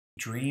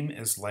Dream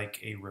is like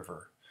a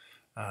river.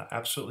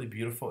 Absolutely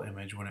beautiful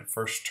image when it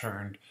first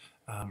turned.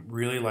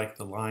 Really like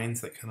the lines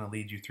that kind of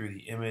lead you through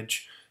the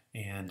image,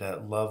 and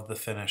love the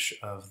finish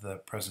of the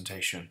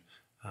presentation.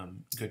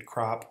 Good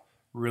crop.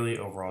 Really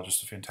overall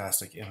just a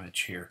fantastic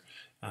image here.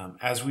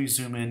 As we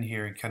zoom in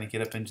here and kind of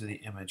get up into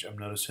the image, I'm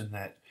noticing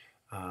that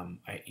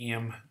I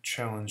am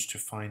challenged to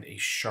find a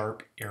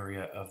sharp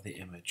area of the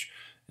image.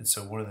 And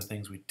so one of the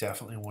things we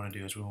definitely want to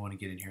do is we want to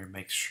get in here and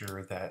make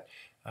sure that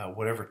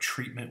whatever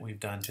treatment we've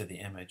done to the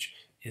image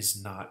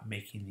is not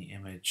making the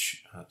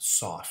image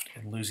soft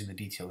and losing the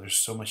detail. There's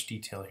so much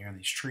detail here in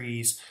these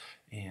trees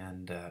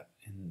and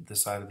in the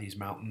side of these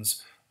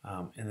mountains.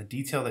 And the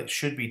detail that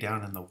should be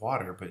down in the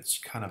water, but it's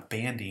kind of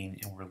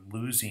banding and we're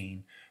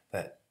losing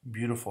that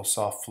beautiful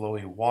soft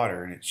flowy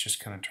water, and it's just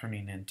kind of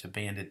turning into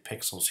banded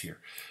pixels here.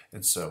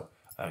 And so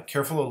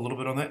careful a little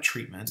bit on that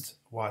treatment.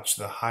 Watch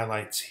the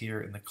highlights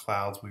here in the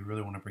clouds. We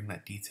really want to bring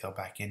that detail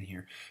back in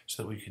here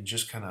so that we can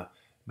just kind of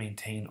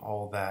maintain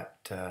all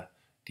that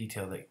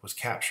detail that was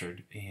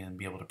captured and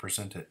be able to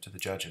present it to the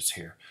judges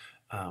here.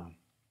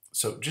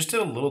 So just did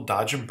a little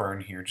dodge and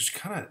burn here, just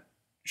kind of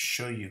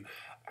show you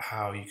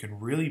how you can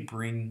really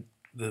bring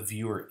the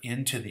viewer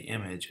into the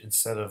image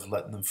instead of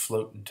letting them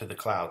float into the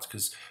clouds,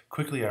 because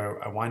quickly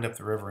I wind up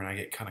the river and I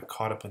get kind of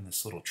caught up in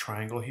this little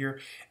triangle here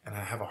and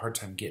I have a hard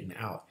time getting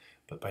out.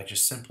 But by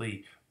just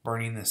simply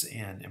burning this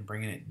in and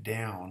bringing it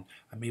down,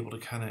 I'm able to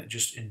kind of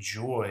just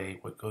enjoy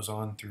what goes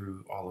on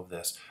through all of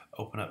this.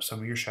 Open up some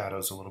of your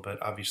shadows a little bit.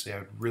 Obviously I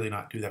would really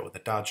not do that with a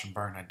dodge and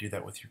burn. I'd do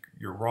that with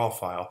your raw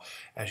file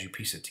as you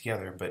piece it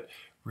together, but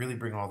really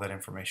bring all that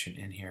information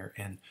in here.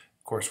 And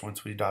of course,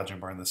 once we dodge and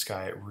burn the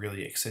sky, it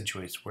really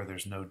accentuates where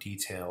there's no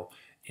detail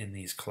in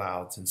these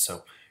clouds. And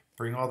so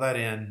bring all that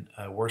in.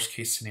 Worst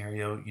case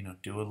scenario,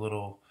 do a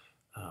little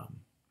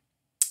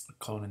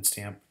clone and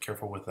stamp.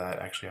 Careful with that.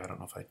 Actually, I don't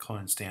know if I'd clone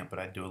and stamp, but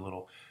I'd do a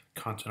little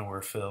content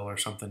aware fill or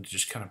something to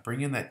just kind of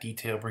bring in that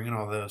detail, bring in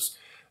all those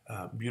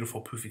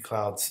beautiful poofy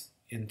clouds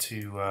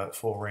into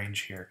full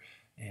range here,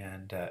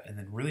 and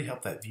then really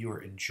help that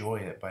viewer enjoy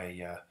it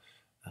by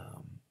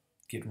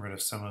getting rid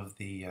of some of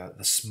the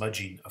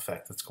smudging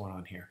effect that's going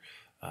on here.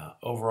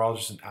 Overall,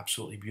 just an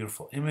absolutely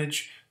beautiful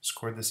image.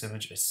 Scored this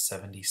image as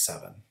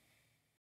 77.